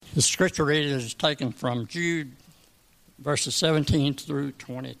The scripture reading is taken from Jude, verses 17 through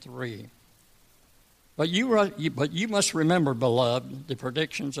 23. But you must remember, beloved, the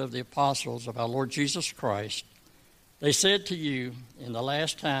predictions of the apostles of our Lord Jesus Christ. They said to you, in the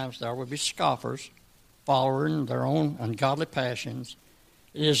last times there will be scoffers, following their own ungodly passions.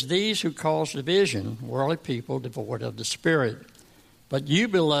 It is these who cause division, worldly people devoid of the Spirit. But you,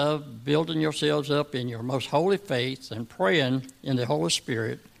 beloved, building yourselves up in your most holy faith and praying in the Holy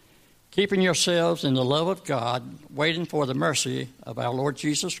Spirit, keeping yourselves in the love of God, waiting for the mercy of our Lord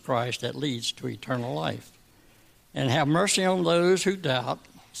Jesus Christ that leads to eternal life. And have mercy on those who doubt,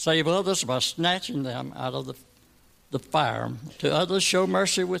 save others by snatching them out of the fire. To others show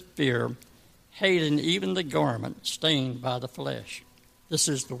mercy with fear, hating even the garment stained by the flesh. This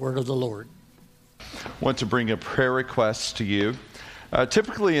is the word of the Lord. I want to bring a prayer request to you.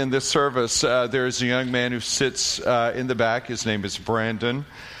 Typically in this service, there is a young man who sits in the back. His name is Brandon.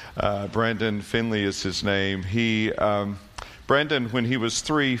 Brandon Finley is his name. Brandon, when he was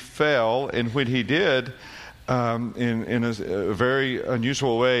 3, fell, and when he did, in a very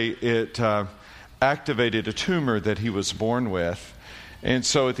unusual way, it activated a tumor that he was born with. And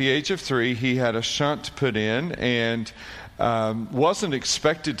so at the age of 3, he had a shunt put in and wasn't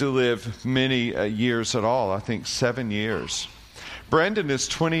expected to live many years at all, I think 7 years. Brandon is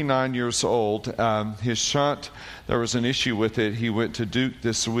 29 years old. His shunt, there was an issue with it. He went to Duke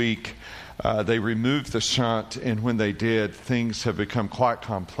this week. They removed the shunt, and when they did, things have become quite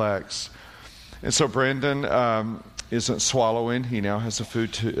complex. And so Brandon isn't swallowing. He now has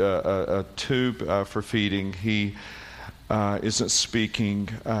a tube for feeding. He isn't speaking.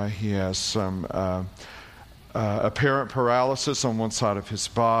 He has some apparent paralysis on one side of his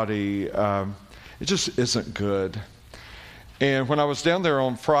body. It just isn't good. And when I was down there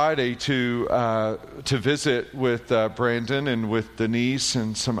on Friday to visit with Brandon and with Denise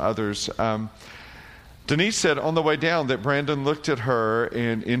and some others, Denise said on the way down that Brandon looked at her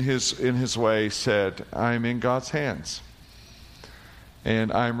and in his way said, "I'm in God's hands,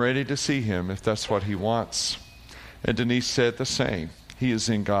 and I'm ready to see him if that's what he wants." And Denise said the same. He is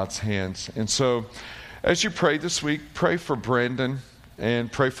in God's hands. And so as you pray this week, pray for Brandon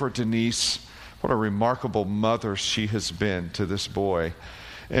and pray for Denise. What a remarkable mother she has been to this boy.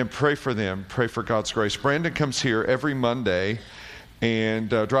 And pray for them. Pray for God's grace. Brandon comes here every Monday and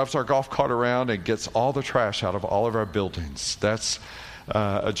drives our golf cart around and gets all the trash out of all of our buildings. That's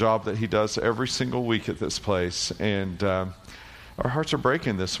a job that he does every single week at this place. And our hearts are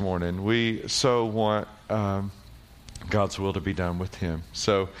breaking this morning. We so want God's will to be done with him.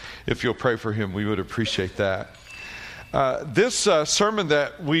 So if you'll pray for him, we would appreciate that. This sermon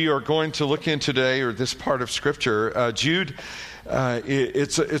that we are going to look in today, or this part of Scripture, Jude,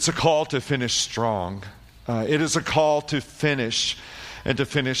 it's a call to finish strong. It is a call to finish and to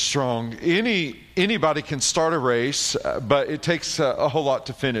finish strong. Anybody can start a race, but it takes a whole lot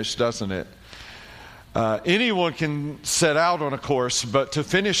to finish, doesn't it? Anyone can set out on a course, but to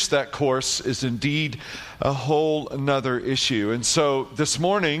finish that course is indeed a whole another issue. And so this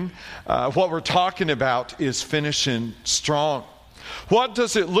morning, what we're talking about is finishing strong. What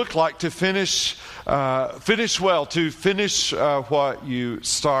does it look like to finish well, to finish what you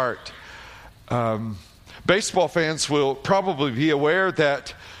start? Baseball fans will probably be aware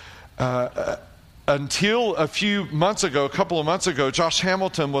that until a couple of months ago, Josh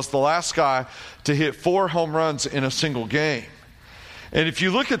Hamilton was the last guy to hit 4 home runs in a single game. And if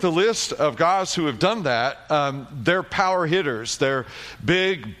you look at the list of guys who have done that, they're power hitters. They're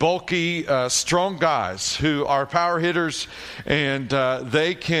big, bulky, strong guys who are power hitters, and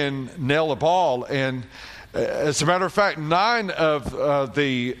they can nail a ball. And as a matter of fact, 9 of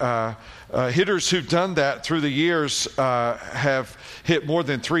the hitters who've done that through the years have hit more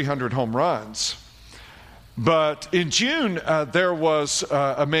than 300 home runs. But in June, there was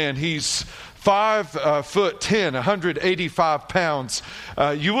a man. He's 5'10", 185 pounds.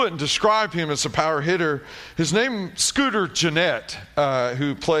 You wouldn't describe him as a power hitter. His name is Scooter Gennett,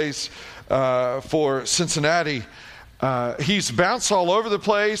 who plays for Cincinnati. He's bounced all over the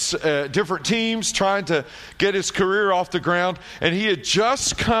place, different teams, trying to get his career off the ground. And he had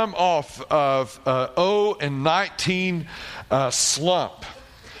just come off of 0-19 slump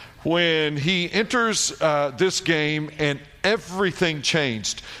when he enters this game, and everything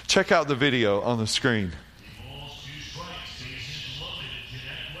changed. Check out the video on the screen.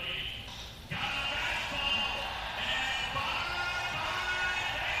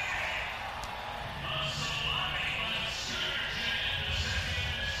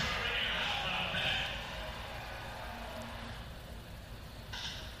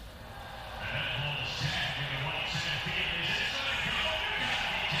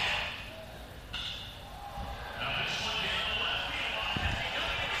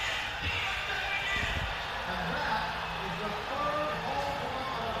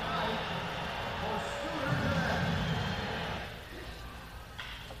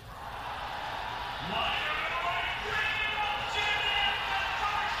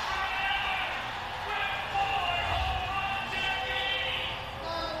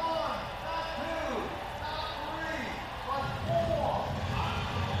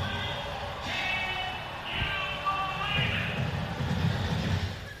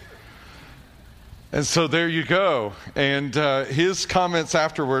 And so there you go. And his comments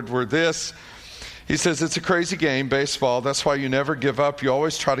afterward were this. He says, it's a crazy game, baseball. That's why you never give up. You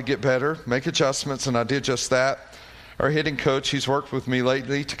always try to get better, make adjustments, and I did just that. Our hitting coach, he's worked with me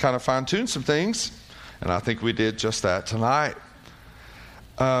lately to kind of fine-tune some things, and I think we did just that tonight.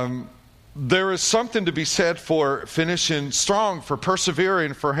 There is something to be said for finishing strong, for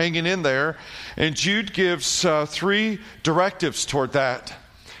persevering, for hanging in there. And Jude gives 3 directives toward that.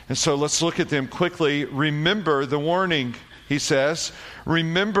 And so let's look at them quickly. Remember the warning, he says.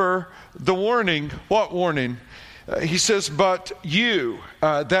 Remember the warning. What warning? He says, but you.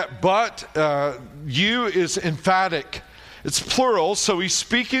 That but, you is emphatic. It's plural, so he's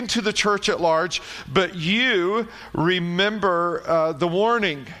speaking to the church at large. But you remember the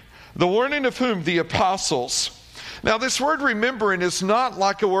warning. The warning of whom? The apostles. Now, this word remembering is not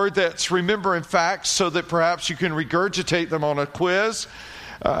like a word that's remembering facts so that perhaps you can regurgitate them on a quiz.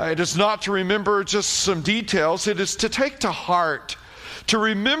 It is not to remember just some details. It is to take to heart. To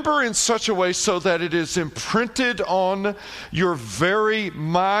remember in such a way so that it is imprinted on your very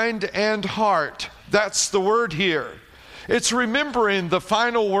mind and heart. That's the word here. It's remembering the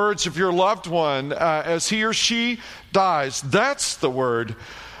final words of your loved one as he or she dies. That's the word.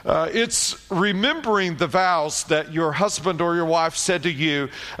 It's remembering the vows that your husband or your wife said to you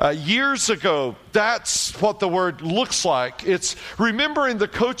years ago. That's what the word looks like. It's remembering the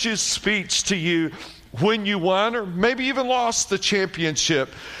coach's speech to you when you won or maybe even lost the championship.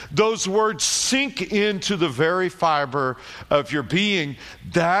 Those words sink into the very fiber of your being.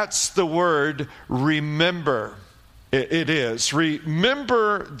 That's the word remember. It is.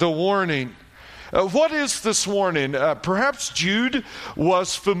 Remember the warning. What is this warning? Perhaps Jude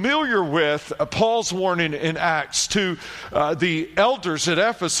was familiar with Paul's warning in Acts to the elders at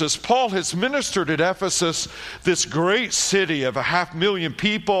Ephesus. Paul has ministered at Ephesus, this great city of 500,000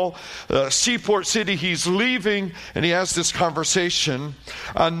 people, seaport city. He's leaving, and he has this conversation.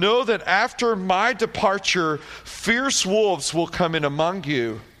 I know that after my departure, fierce wolves will come in among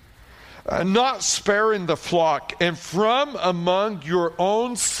you, not sparing the flock, and from among your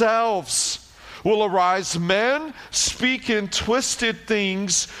own selves will arise men speaking twisted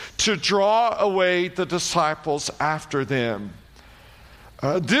things to draw away the disciples after them.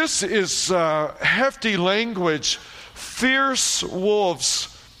 This is hefty language. Fierce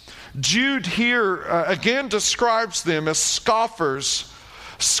wolves. Jude here again describes them as scoffers.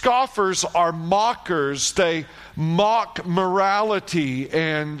 Scoffers are mockers. They mock morality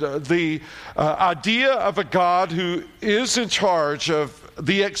and the idea of a God who is in charge of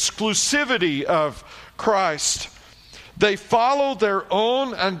the exclusivity of Christ. They follow their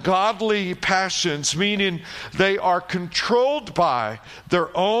own ungodly passions, meaning they are controlled by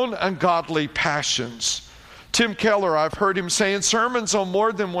their own ungodly passions. Tim Keller, I've heard him say in sermons on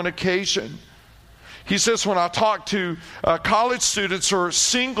more than one occasion, he says, when I talk to college students or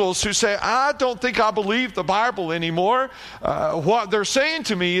singles who say, I don't think I believe the Bible anymore, what they're saying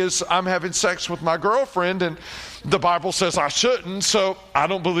to me is, I'm having sex with my girlfriend and the Bible says I shouldn't, so I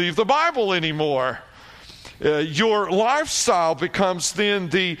don't believe the Bible anymore. Your lifestyle becomes then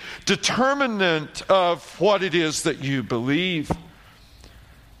the determinant of what it is that you believe.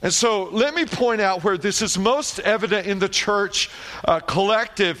 And so let me point out where this is most evident in the church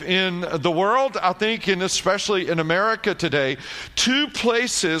collective in the world, I think, and especially in America today. 2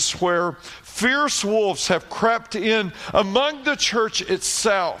 places where fierce wolves have crept in among the church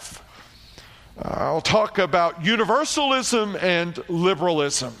itself. I'll talk about universalism and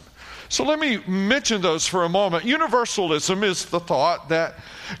liberalism. So let me mention those for a moment. Universalism is the thought that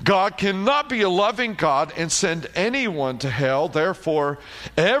God cannot be a loving God and send anyone to hell. Therefore,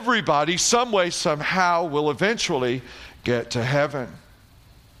 everybody, some way, somehow, will eventually get to heaven.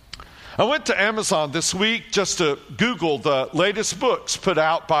 I went to Amazon this week just to Google the latest books put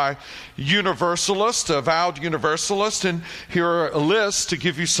out by Universalists, avowed Universalists, and here are a list to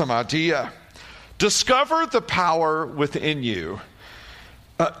give you some idea. Discover the power within you.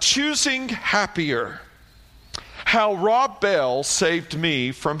 Choosing happier. How Rob Bell saved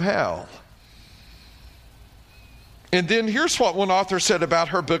me from hell. And then here's what one author said about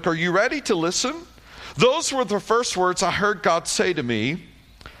her book. Are you ready to listen? Those were the first words I heard God say to me.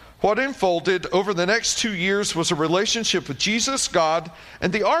 What unfolded over the next 2 years was a relationship with Jesus, God,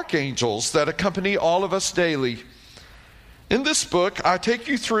 and the archangels that accompany all of us daily. In this book, I take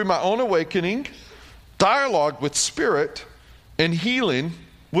you through my own awakening, dialogue with spirit, and healing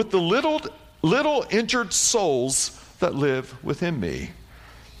with the little injured souls that live within me.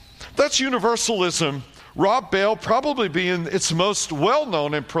 That's Universalism. Rob Bell probably being its most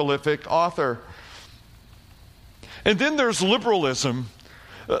well-known and prolific author. And then there's liberalism.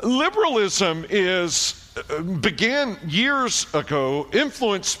 Liberalism began years ago,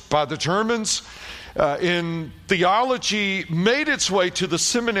 influenced by the Germans in theology, made its way to the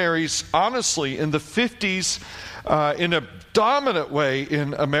seminaries, honestly, in the 50s in a dominant way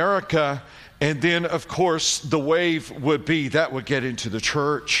in America. And then, of course, the wave would get into the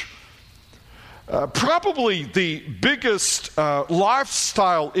church. Probably the biggest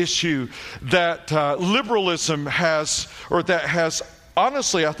lifestyle issue that liberalism has, or that has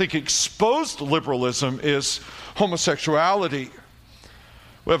honestly, I think, exposed liberalism, is homosexuality.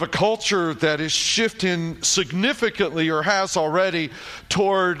 We have a culture that is shifting significantly, or has already,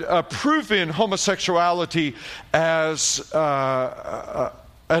 toward proving homosexuality as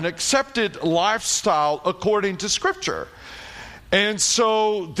an accepted lifestyle according to Scripture. And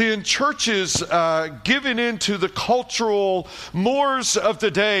so then churches giving into the cultural mores of the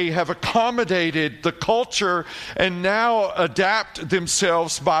day have accommodated the culture and now adapt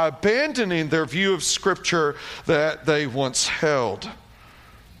themselves by abandoning their view of Scripture that they once held.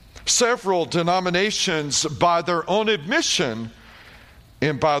 Several denominations, by their own admission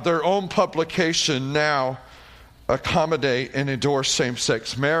and by their own publication, now accommodate and endorse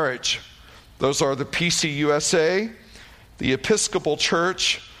same-sex marriage. Those are the PCUSA, the Episcopal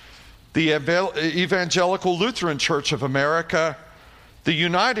Church, the Evangelical Lutheran Church of America, the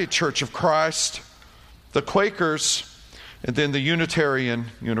United Church of Christ, the Quakers, and then the Unitarian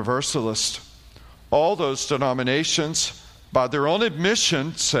Universalist. All those denominations, by their own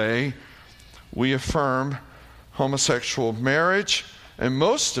admission, say, we affirm homosexual marriage, and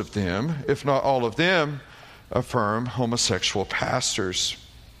most of them, if not all of them, affirm homosexual pastors.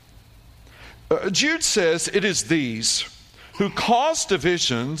 Jude says it is these who cause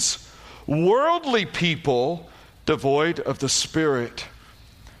divisions, worldly people devoid of the Spirit.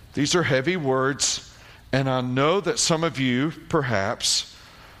 These are heavy words, and I know that some of you, perhaps,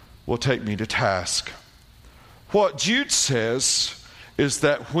 will take me to task. What Jude says is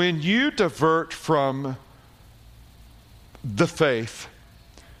that when you divert from the faith,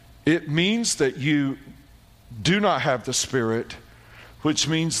 it means that you do not have the Spirit, which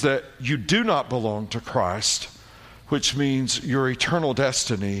means that you do not belong to Christ, which means your eternal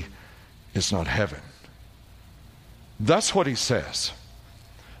destiny is not heaven. That's what he says.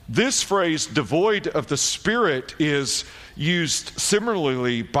 This phrase, devoid of the Spirit, is used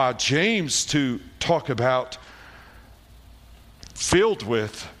similarly by James to talk about filled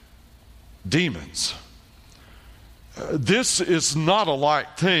with demons. This is not a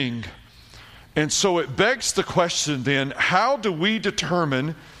light thing. And so it begs the question then, how do we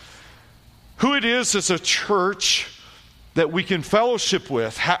determine who it is as a church that we can fellowship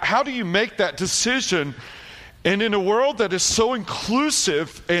with? How do you make that decision? And in a world that is so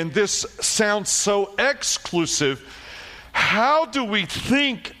inclusive, and this sounds so exclusive, how do we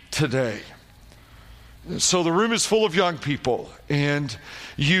think today? So the room is full of young people, and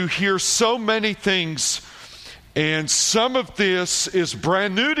you hear so many things, and some of this is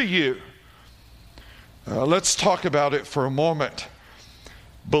brand new to you. Let's talk about it for a moment.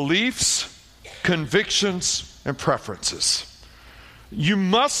 Beliefs, convictions, and preferences. You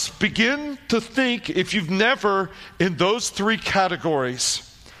must begin to think, if you've never, in those three categories.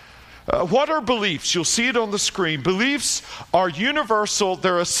 What are beliefs? You'll see it on the screen. Beliefs are universal,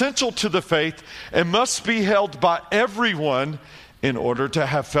 they're essential to the faith, and must be held by everyone in order to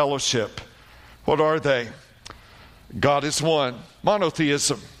have fellowship. What are they? God is one,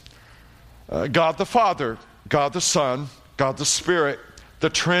 monotheism. God the Father, God the Son, God the Spirit, the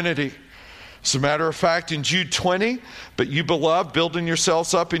Trinity. As a matter of fact, in Jude 20, but you beloved, building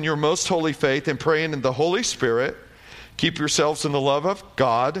yourselves up in your most holy faith and praying in the Holy Spirit, keep yourselves in the love of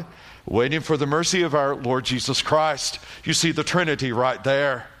God, waiting for the mercy of our Lord Jesus Christ. You see the Trinity right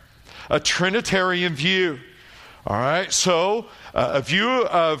there. A Trinitarian view. All right, so a view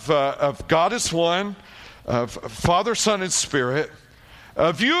of God as one, of Father, Son, and Spirit.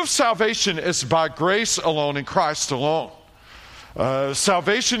 A view of salvation is by grace alone in Christ alone.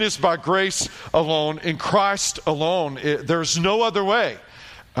 Salvation is by grace alone in Christ alone. There's no other way,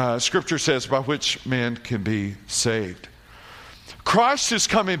 Scripture says, by which man can be saved. Christ is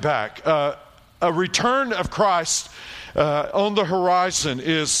coming back. A return of Christ on the horizon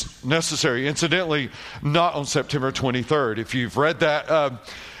is necessary. Incidentally, not on September 23rd, if you've read that.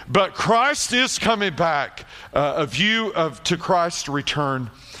 But Christ is coming back. A view to Christ's return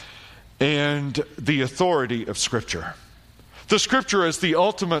and the authority of Scripture. the Scripture as the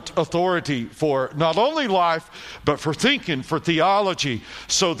ultimate authority for not only life, but for thinking, for theology.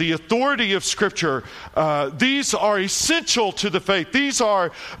 So the authority of Scripture, these are essential to the faith. These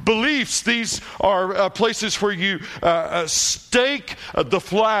are beliefs. These are places where you stake the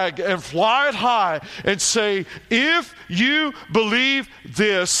flag and fly it high and say, if you believe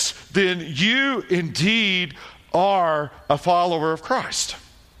this, then you indeed are a follower of Christ.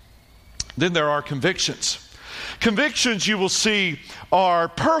 Then there are convictions. Convictions, you will see, are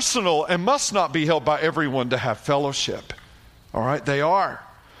personal and must not be held by everyone to have fellowship. All right, they are.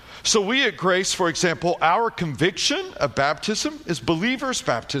 So we at Grace, for example, our conviction of baptism is believer's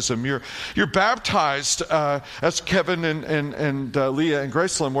baptism. You're baptized, as Kevin and Leah and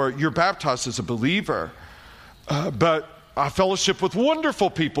Gracelyn were, you're baptized as a believer. But I fellowship with wonderful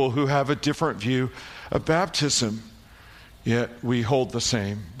people who have a different view of baptism, yet we hold the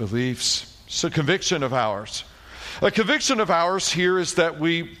same beliefs. It's a conviction of ours. A conviction of ours here is that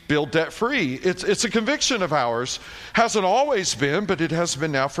we build debt-free. It's a conviction of ours. Hasn't always been, but it has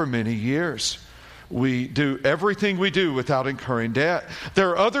been now for many years. We do everything we do without incurring debt. There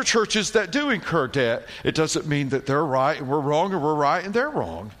are other churches that do incur debt. It doesn't mean that they're right and we're wrong, or we're right and they're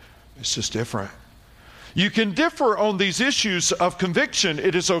wrong. It's just different. You can differ on these issues of conviction.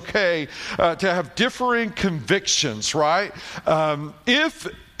 It is okay to have differing convictions, right?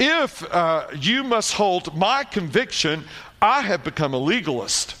 If you must hold my conviction, I have become a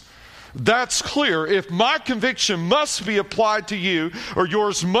legalist. That's clear. If my conviction must be applied to you, or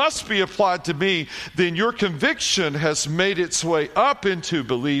yours must be applied to me, then your conviction has made its way up into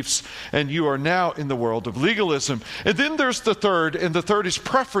beliefs, and you are now in the world of legalism. And then there's the third, and the third is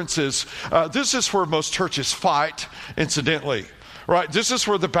preferences. This is where most churches fight, incidentally. Right, this is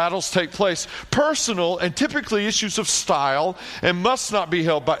where the battles take place. Personal and typically issues of style, and must not be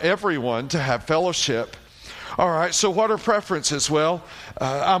held by everyone to have fellowship. All right, so what are preferences? Well,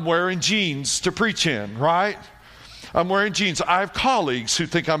 I'm wearing jeans to preach in, right? I'm wearing jeans. I have colleagues who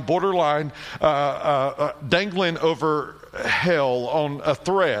think I'm borderline dangling over hell on a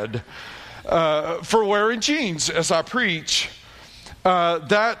thread for wearing jeans as I preach.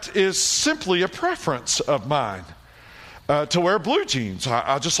 That is simply a preference of mine. To wear blue jeans.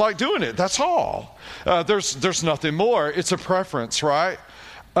 I just like doing it. That's all. There's nothing more. It's a preference, right?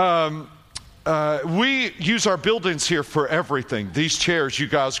 We use our buildings here for everything. These chairs, you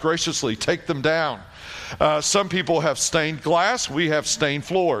guys graciously take them down. Some people have stained glass. We have stained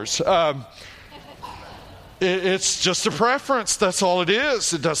floors. It's just a preference. That's all it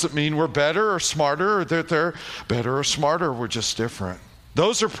is. It doesn't mean we're better or smarter, or that they're better or smarter. We're just different.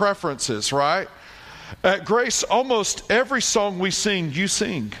 Those are preferences, right? At Grace, almost every song we sing, you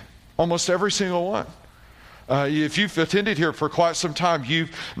sing. Almost every single one. If you've attended here for quite some time,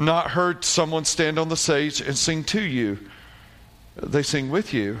 you've not heard someone stand on the stage and sing to you. They sing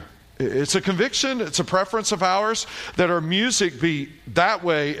with you. It's a conviction, it's a preference of ours that our music be that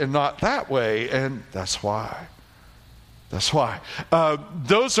way and not that way, and that's why. That's why.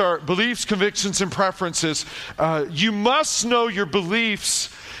 Those are beliefs, convictions, and preferences. You must know your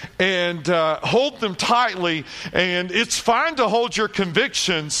beliefs and hold them tightly. And it's fine to hold your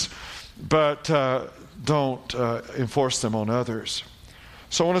convictions, but don't enforce them on others.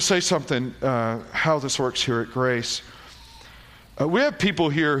 So I want to say something, how this works here at Grace. We have people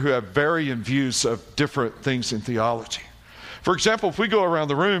here who have varying views of different things in theology. For example, if we go around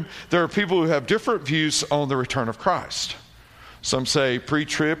the room, there are people who have different views on the return of Christ. Some say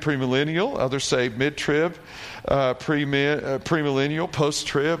pre-trib, premillennial. Others say mid-trib, premillennial,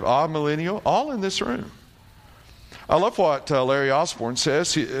 post-trib, amillennial. All in this room. I love what Larry Osborne says,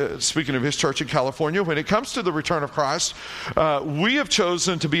 speaking of his church in California. When it comes to the return of Christ, we have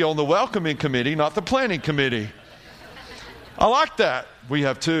chosen to be on the welcoming committee, not the planning committee. I like that. We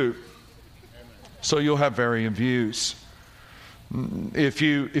have too. So you'll have varying views. If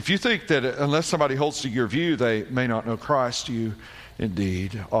you think that unless somebody holds to your view, they may not know Christ, you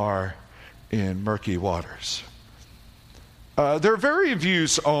indeed are in murky waters. There are varying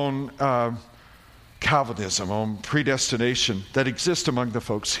views on Calvinism, on predestination that exist among the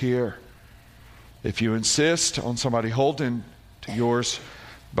folks here. If you insist on somebody holding to yours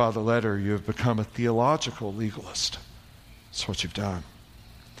by the letter, you have become a theological legalist. That's what you've done.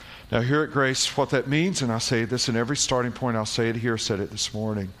 Now here at Grace, what that means, and I say this in every starting point, I'll say it here, said it this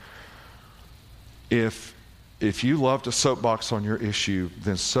morning. If you love to soapbox on your issue,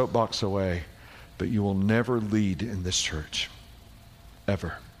 then soapbox away, but you will never lead in this church.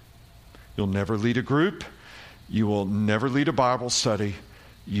 Ever. You'll never lead a group. You will never lead a Bible study.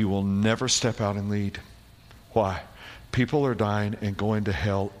 You will never step out and lead. Why? People are dying and going to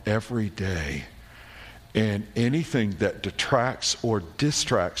hell every day. And anything that detracts or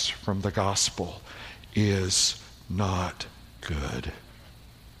distracts from the gospel is not good.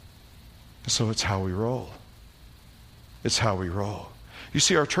 So it's how we roll. It's how we roll. You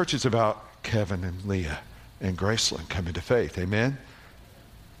see, our church is about Kevin and Leah and Graceland coming to faith. Amen?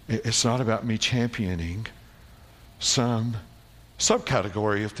 It's not about me championing some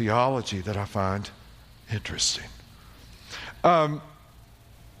subcategory of theology that I find interesting.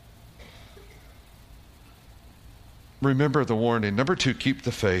 Remember the warning. Number 2, keep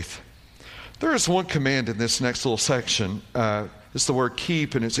the faith. There is one command in this next little section. It's the word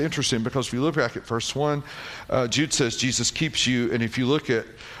keep, and it's interesting because if you look back at verse 1, Jude says Jesus keeps you, and if you look at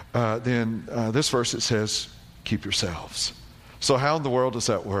this verse, it says keep yourselves. So how in the world does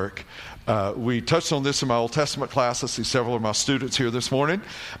that work? We touched on this in my Old Testament class. I see several of my students here this morning.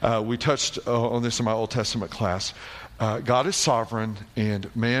 We touched on this in my Old Testament class. God is sovereign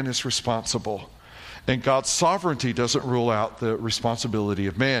and man is responsible. And God's sovereignty doesn't rule out the responsibility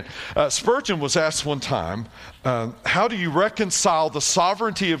of man. Spurgeon was asked one time, how do you reconcile the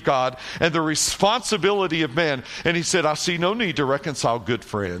sovereignty of God and the responsibility of man? And he said, I see no need to reconcile, good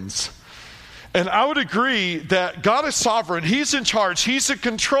friends. And I would agree that God is sovereign. He's in charge. He's in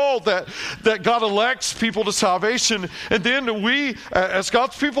control, that God elects people to salvation. And then we, as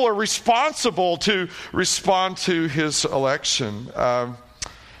God's people, are responsible to respond to his election.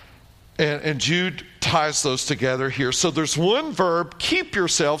 And Jude ties those together here. So there's one verb, keep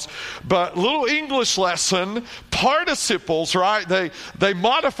yourselves, but little English lesson, participles, right? They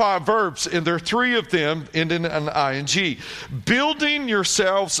modify verbs, and there are 3 of them ending in an ing. Building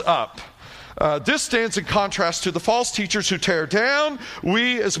yourselves up. This stands in contrast to the false teachers who tear down.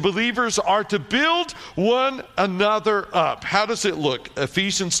 We as believers are to build one another up. How does it look?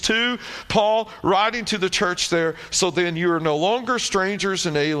 Ephesians 2, Paul writing to the church there, so then you are no longer strangers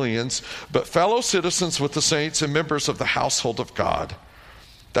and aliens, but fellow citizens with the saints and members of the household of God.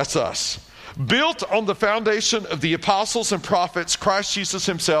 That's us. Built on the foundation of the apostles and prophets, Christ Jesus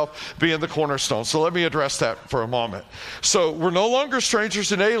himself being the cornerstone. So let me address that for a moment. So we're no longer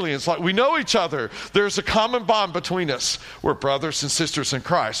strangers and aliens. Like, we know each other. There's a common bond between us. We're brothers and sisters in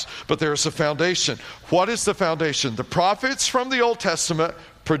Christ. But there's a foundation. What is the foundation? The prophets from the Old Testament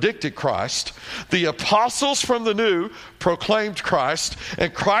predicted Christ. The apostles from the New proclaimed Christ.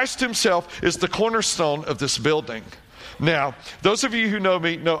 And Christ himself is the cornerstone of this building. Now, those of you who know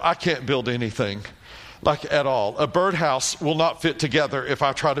me know I can't build anything, like at all. A birdhouse will not fit together if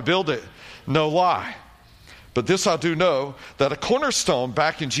I try to build it. No lie. But this I do know, that a cornerstone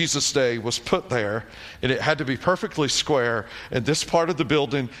back in Jesus' day was put there, and it had to be perfectly square, and this part of the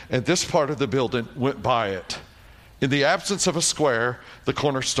building and this part of the building went by it. In the absence of a square, the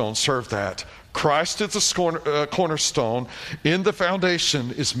cornerstone served that. Christ is the cornerstone. In the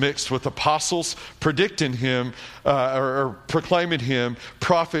foundation is mixed with apostles predicting him, or proclaiming him,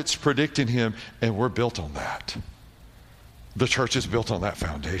 prophets predicting him, and we're built on that. The church is built on that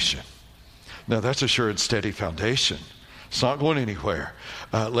foundation. Now that's a sure and steady foundation. It's not going anywhere.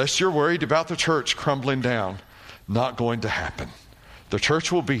 Unless you're worried about the church crumbling down, not going to happen. The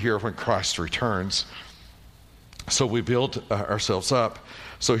church will be here when Christ returns. So we build ourselves up.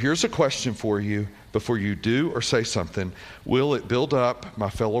 So here's a question for you before you do or say something. Will it build up my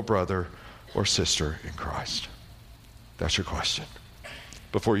fellow brother or sister in Christ? That's your question.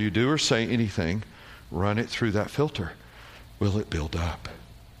 Before you do or say anything, run it through that filter. Will it build up?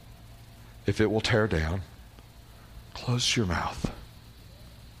 If it will tear down, close your mouth.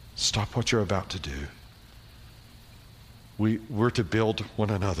 Stop what you're about to do. We're to build one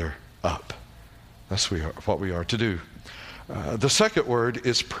another up. That's what we are to do. The second word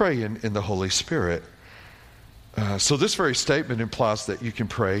is praying in the Holy Spirit. So this very statement implies that you can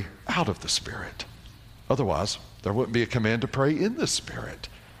pray out of the Spirit. Otherwise, there wouldn't be a command to pray in the Spirit.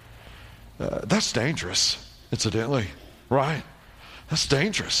 That's dangerous, incidentally, right? That's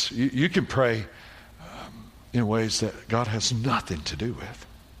dangerous. You can pray in ways that God has nothing to do with.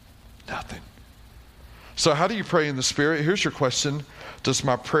 Nothing. So how do you pray in the Spirit? Here's your question. Does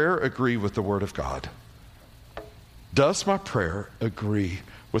my prayer agree with the Word of God? Does my prayer agree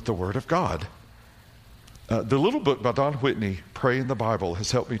with the Word of God? The little book by Don Whitney, Pray in the Bible,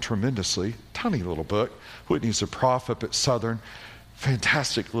 has helped me tremendously. Tiny little book. Whitney's a prof up at Southern.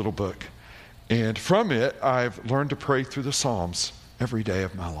 Fantastic little book. And from it, I've learned to pray through the Psalms every day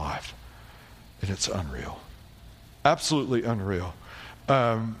of my life. And it's unreal. Absolutely unreal.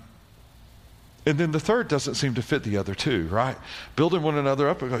 And then the third doesn't seem to fit the other two, right? Building one another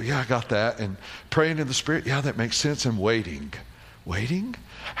up and go, yeah, I got that. And praying in the Spirit, yeah, that makes sense. And waiting. Waiting?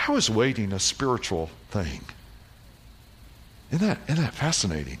 How is waiting a spiritual thing? Isn't that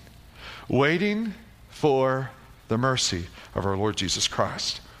fascinating? Waiting for the mercy of our Lord Jesus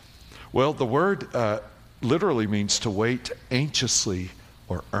Christ. Well, the word literally means to wait anxiously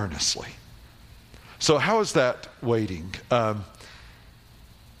or earnestly. So how is that waiting?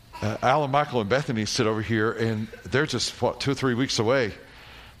 Alan, Michael, and Bethany sit over here, and they're just 2 or 3 weeks away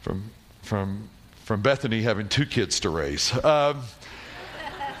from Bethany having 2 kids to raise.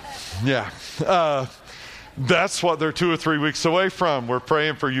 That's what they're 2 or 3 weeks away from. We're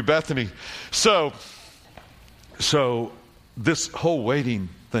praying for you, Bethany. So this whole waiting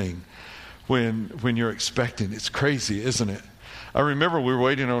thing, when you're expecting, it's crazy, isn't it? I remember we were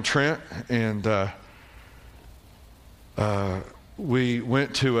waiting on Trent, and we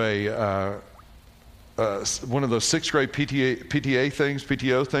went to one of those 6th grade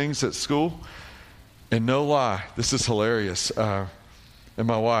PTO things at school. And no lie, this is hilarious. And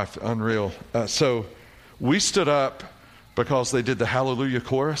my wife, unreal. So we stood up because they did the Hallelujah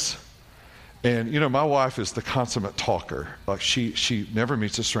chorus. And, my wife is the consummate talker. Like she never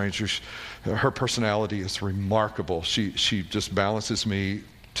meets a stranger. Her personality is remarkable. She just balances me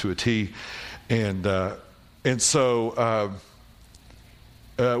to a T. And so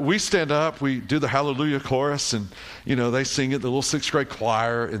we stand up, we do the Hallelujah chorus, and, they sing it, the little 6th grade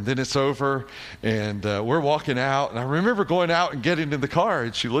choir, and then it's over, and we're walking out. And I remember going out and getting in the car,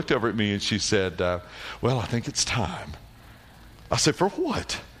 and she looked over at me and she said, well, I think it's time. I said, for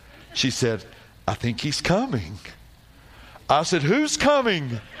what? She said, I think he's coming. I said, who's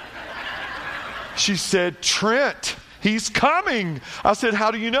coming? She said, Trent, he's coming. I said,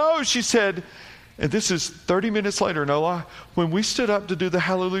 how do you know? She said, and this is 30 minutes later, no lie, when we stood up to do the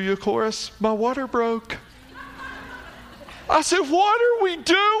Hallelujah chorus, my water broke. I said, what are we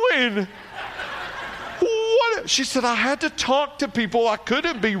doing? What? She said, I had to talk to people. I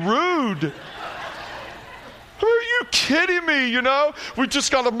couldn't be rude. Are you kidding me? We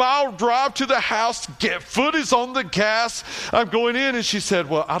just got a mile drive to the house. Foot is on the gas. I'm going in, and she said,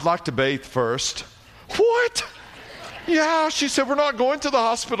 well, I'd like to bathe first. What? Yeah, she said, we're not going to the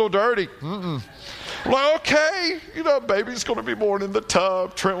hospital dirty. Well, okay, baby's going to be born in the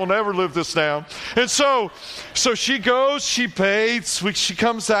tub. Trent will never live this down. And so she goes, she bathes, she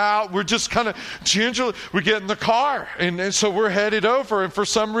comes out. We're just kind of gingerly, we get in the car. And so we're headed over. And for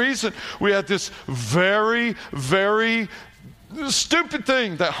some reason, we had this very, very stupid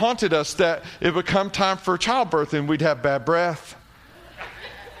thing that haunted us, that it would come time for childbirth and we'd have bad breath.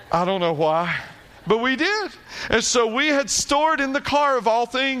 I don't know why. But we did. And so we had stored in the car, of all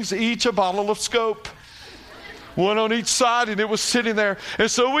things, each a bottle of Scope. One on each side, and it was sitting there. And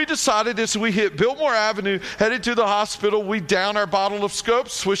so we decided, as we hit Biltmore Avenue, headed to the hospital, we down our bottle of Scope,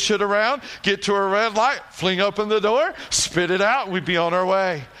 swish it around, get to a red light, fling open the door, spit it out, and we'd be on our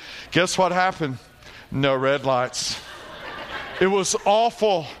way. Guess what happened? No red lights. It was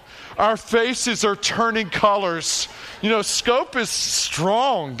awful. Our faces are turning colors. Scope is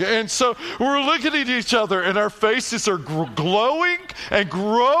strong. And so we're looking at each other, and our faces are glowing and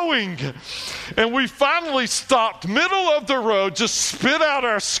growing. And we finally stopped middle of the road, just spit out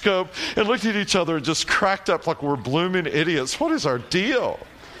our Scope, and looked at each other and just cracked up like we're blooming idiots. What is our deal?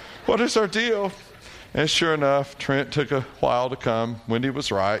 What is our deal? And sure enough, Trent took a while to come. Wendy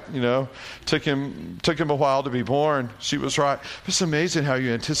was right, Took him a while to be born. She was right. It's amazing how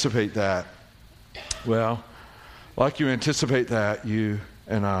you anticipate that. Well, like you anticipate that, you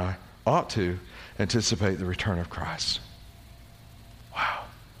and I ought to anticipate the return of Christ. Wow.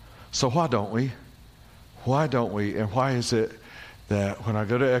 So why don't we? Why don't we? And why is it that when I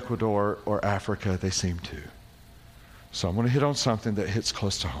go to Ecuador or Africa, they seem to? So I'm going to hit on something that hits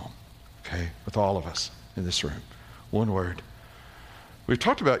close to home, okay, with all of us in this room. One word. We've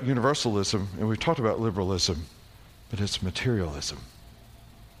talked about universalism and we've talked about liberalism, but it's materialism.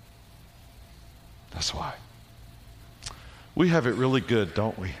 That's why. We have it really good,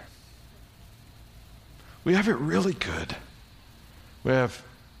 don't we? We have it really good. We have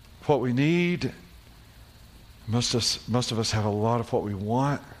what we need. Most of us have a lot of what we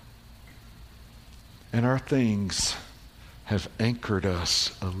want. And our things have anchored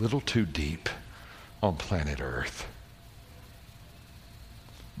us a little too deep on planet Earth.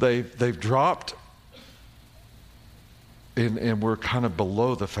 They've dropped, and we're kind of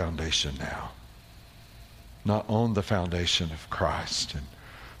below the foundation now. Not on the foundation of Christ and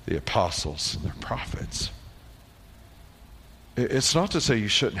the apostles and the prophets. It's not to say you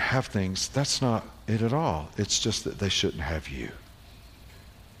shouldn't have things. That's not it at all. It's just that they shouldn't have you.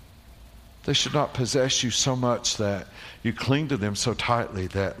 They should not possess you so much that you cling to them so tightly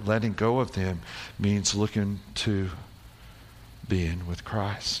that letting go of them means looking to being with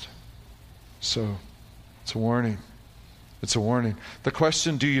Christ. So, it's a warning. It's a warning. The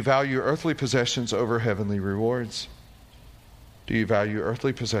question, do you value earthly possessions over heavenly rewards? Do you value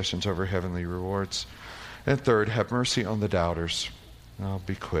earthly possessions over heavenly rewards? And third, have mercy on the doubters. I'll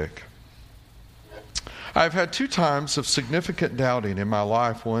be quick. I've had 2 times of significant doubting in my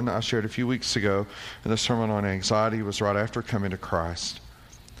life. One I shared a few weeks ago in the sermon on anxiety, was right after coming to Christ.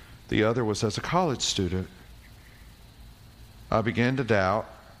 The other was as a college student. I began to doubt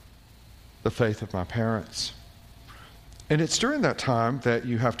the faith of my parents. And it's during that time that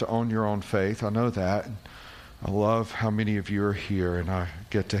you have to own your own faith. I know that. I love how many of you are here, and I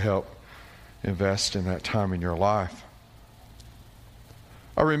get to help invest in that time in your life.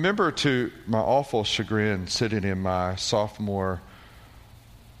 I remember, to my awful chagrin, sitting in my sophomore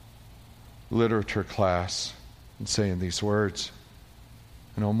literature class and saying these words.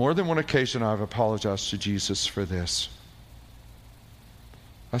 And on more than one occasion, I've apologized to Jesus for this.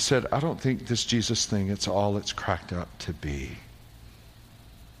 I said, I don't think this Jesus thing, it's all it's cracked up to be.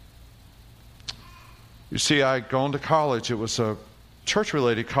 You see, I'd gone to college. It was a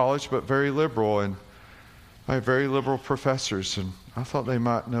church-related college, but very liberal, and I had very liberal professors, and I thought they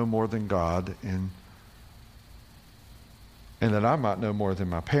might know more than God, and that I might know more than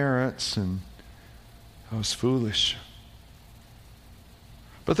my parents, and I was foolish.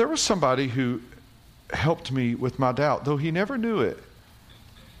 But there was somebody who helped me with my doubt, though he never knew it.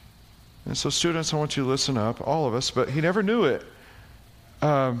 And so students, I want you to listen up, all of us, but he never knew it.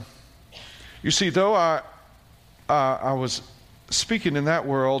 You see, though I was speaking in that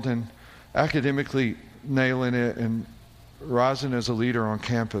world and academically nailing it and rising as a leader on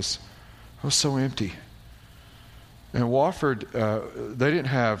campus, I was so empty. And Wofford, they didn't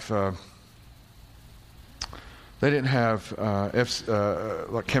have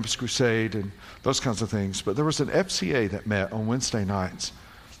like Campus Crusade and those kinds of things, but there was an FCA that met on Wednesday nights.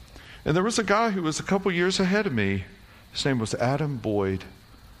 And there was a guy who was a couple years ahead of me. His name was Adam Boyd.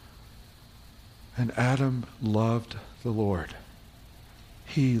 And Adam loved the Lord.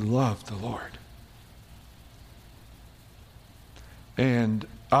 He loved the Lord. And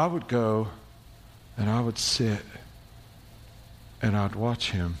I would go and I would sit and I'd watch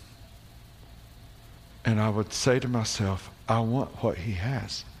him. And I would say to myself, I want what he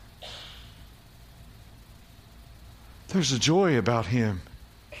has. There's a joy about him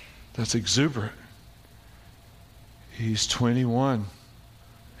that's exuberant. He's 21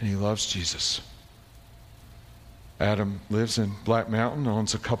 and he loves Jesus. Adam lives in Black Mountain,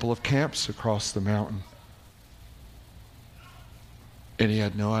 owns a couple of camps across the mountain. And he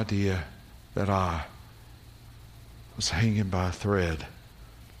had no idea that I was hanging by a thread.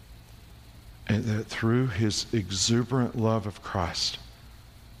 And that through his exuberant love of Christ,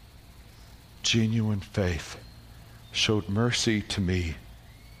 genuine faith showed mercy to me,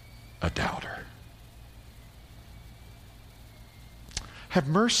 a doubter. Have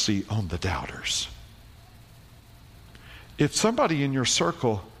mercy on the doubters. If somebody in your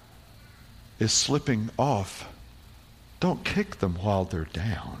circle is slipping off, don't kick them while they're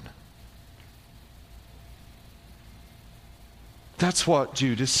down. That's what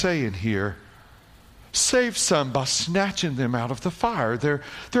Jude is saying here. Save some by snatching them out of the fire. They're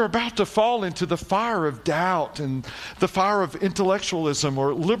about to fall into the fire of doubt and the fire of intellectualism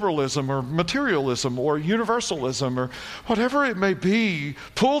or liberalism or materialism or universalism or whatever it may be.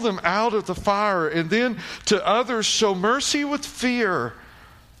 Pull them out of the fire, and then to others show mercy with fear.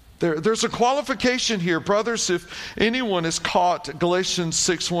 There's a qualification here, brothers. If anyone is caught, Galatians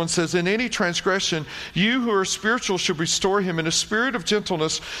 6:1 says, in any transgression, you who are spiritual should restore him in a spirit of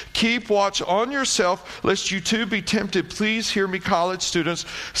gentleness. Keep watch on yourself, lest you too be tempted. Please hear me, college students.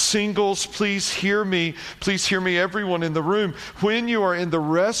 Singles, please hear me. Please hear me, everyone in the room. When you are in the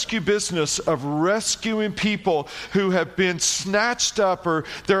rescue business of rescuing people who have been snatched up or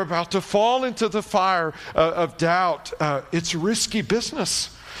they're about to fall into the fire of doubt, it's risky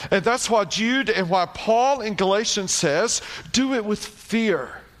business. And that's why Jude and why Paul in Galatians says, do it with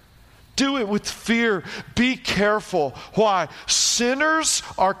fear. Do it with fear. Be careful. Why? Sinners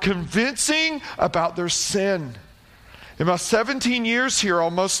are convincing about their sin. In my 17 years here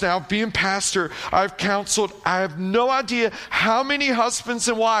almost now, being pastor, I've counseled, I have no idea how many husbands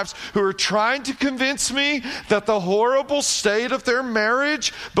and wives who are trying to convince me that the horrible state of their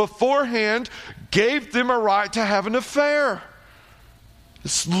marriage beforehand gave them a right to have an affair.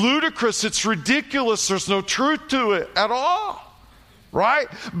 It's ludicrous. It's ridiculous. There's no truth to it at all. Right?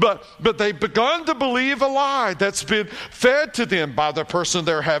 But they've begun to believe a lie that's been fed to them by the person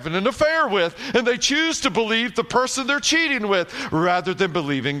they're having an affair with. And they choose to believe the person they're cheating with rather than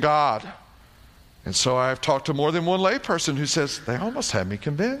believing God. And so I've talked to more than one layperson who says, they almost had me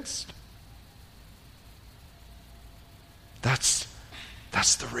convinced. That's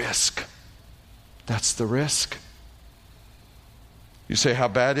the risk. That's the risk. You say, how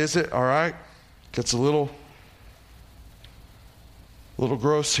bad is it? All right. Gets a little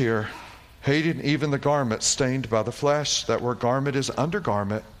gross here. Hating even the garment stained by the flesh. That word garment is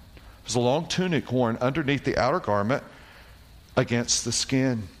undergarment. There's a long tunic worn underneath the outer garment against the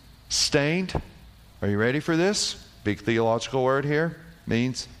skin. Stained. Are you ready for this? Big theological word here.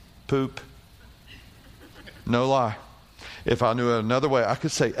 Means poop. No lie. If I knew another way, I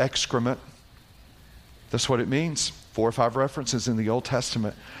could say excrement. That's what it means. 4 or 5 references in the Old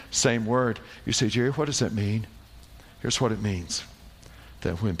Testament. Same word. You say, Jerry, what does that mean? Here's what it means.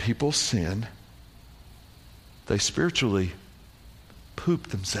 That when people sin, they spiritually poop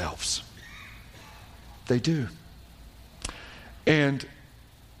themselves. They do. And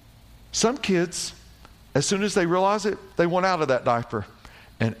some kids, as soon as they realize it, they want out of that diaper.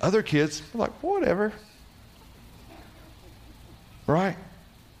 And other kids are like, whatever. Right?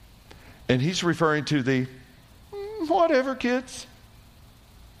 And he's referring to the whatever kids.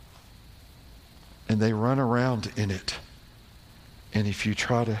 And they run around in it. And if you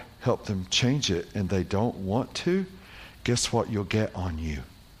try to help them change it and they don't want to, guess what you'll get on you?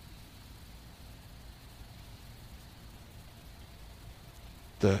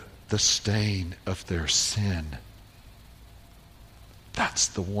 The stain of their sin. That's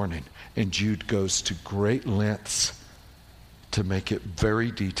the warning. And Jude goes to great lengths to make it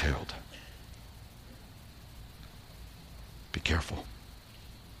very detailed. Be careful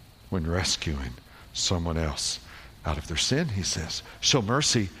when rescuing someone else out of their sin, he says. Show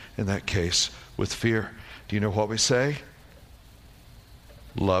mercy in that case with fear. Do you know what we say?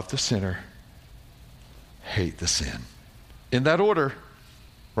 Love the sinner, hate the sin. In that order,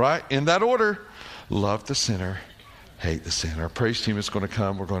 right? In that order. Love the sinner, hate the sin. Our praise team is going to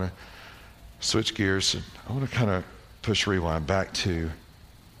come. We're going to switch gears. And I want to kind of push rewind back to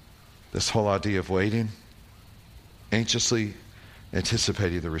this whole idea of waiting, anxiously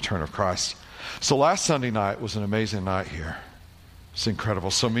anticipating the return of Christ. So last Sunday night was an amazing night here. It's incredible.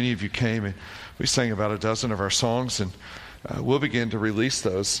 So many of you came and we sang about a dozen of our songs, and we'll begin to release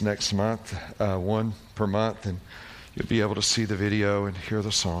those next month, 1 per month, and you'll be able to see the video and hear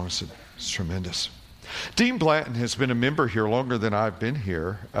the songs. It's tremendous. Dean Blanton has been a member here longer than I've been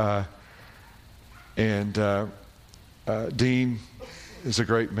here. Dean is a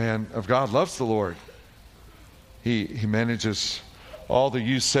great man of God, loves the Lord. He manages all the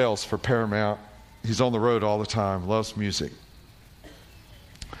youth sales for Paramount. He's on the road all the time, loves music.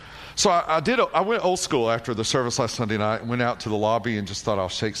 So I went old school after the service last Sunday night and went out to the lobby and just thought I'll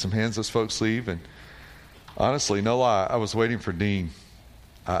shake some hands as folks leave. And honestly, no lie, I was waiting for Dean.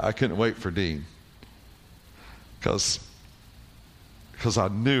 I couldn't wait for Dean because I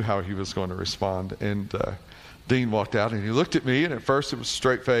knew how he was going to respond. And Dean walked out and he looked at me, and at first it was a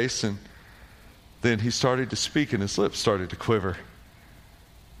straight face, and then he started to speak and his lips started to quiver.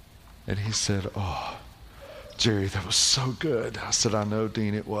 And he said, "Oh, Jerry, that was so good." I said, "I know,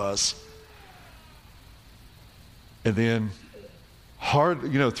 Dean, it was." And then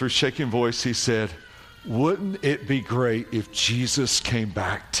through shaking voice, he said, "Wouldn't it be great if Jesus came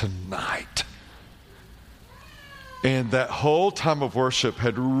back tonight?" And that whole time of worship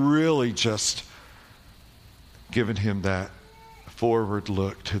had really just given him that forward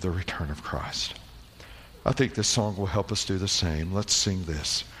look to the return of Christ. I think this song will help us do the same. Let's sing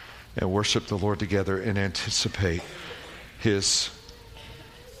this and worship the Lord together and anticipate his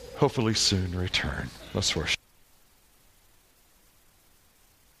hopefully soon return. Let's worship.